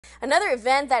Another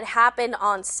event that happened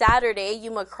on Saturday,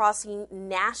 Yuma Crossing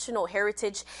National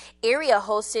Heritage Area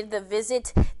hosted the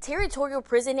Visit Territorial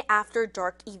Prison After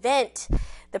Dark event.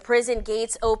 The prison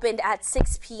gates opened at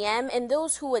 6 p.m. and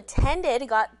those who attended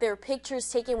got their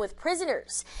pictures taken with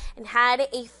prisoners and had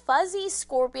a fuzzy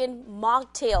scorpion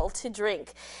mocktail to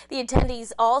drink. The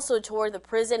attendees also toured the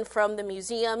prison from the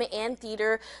museum and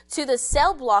theater to the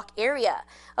cell block area.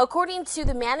 According to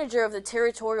the manager of the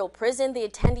Territorial prison, the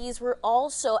attendees were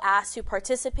also asked to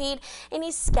participate in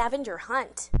a scavenger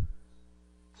hunt.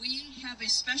 We have a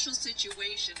special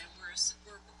situation and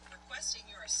we're requesting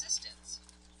your assistance.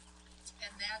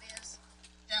 And that is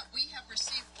that we have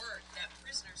received word that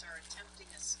prisoners are attempting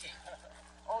escape.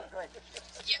 Oh, good.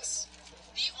 Yes.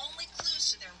 The only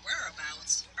clues to their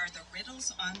whereabouts are the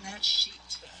riddles on that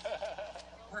sheet.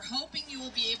 We're hoping you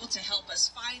will be able to help us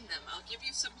find them. I'll give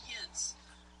you some hints.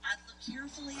 I'd look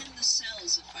carefully in the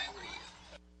cells if I were you.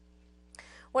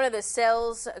 One of the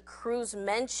cells crews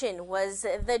mentioned was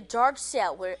the dark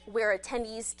cell where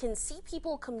attendees can see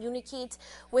people communicate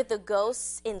with the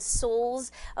ghosts and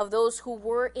souls of those who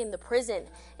were in the prison.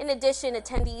 In addition,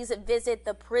 attendees visit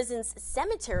the prison's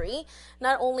cemetery,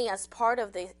 not only as part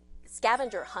of the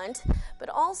scavenger hunt, but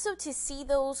also to see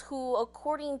those who,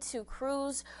 according to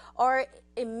crews, are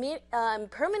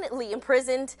permanently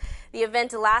imprisoned. The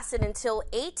event lasted until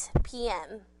 8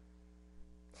 p.m.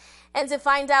 And to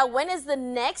find out when is the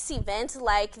next event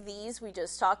like these we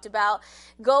just talked about,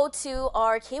 go to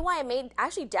our KYMA,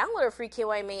 actually download our free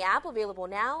KYMA app, available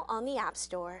now on the App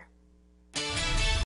Store.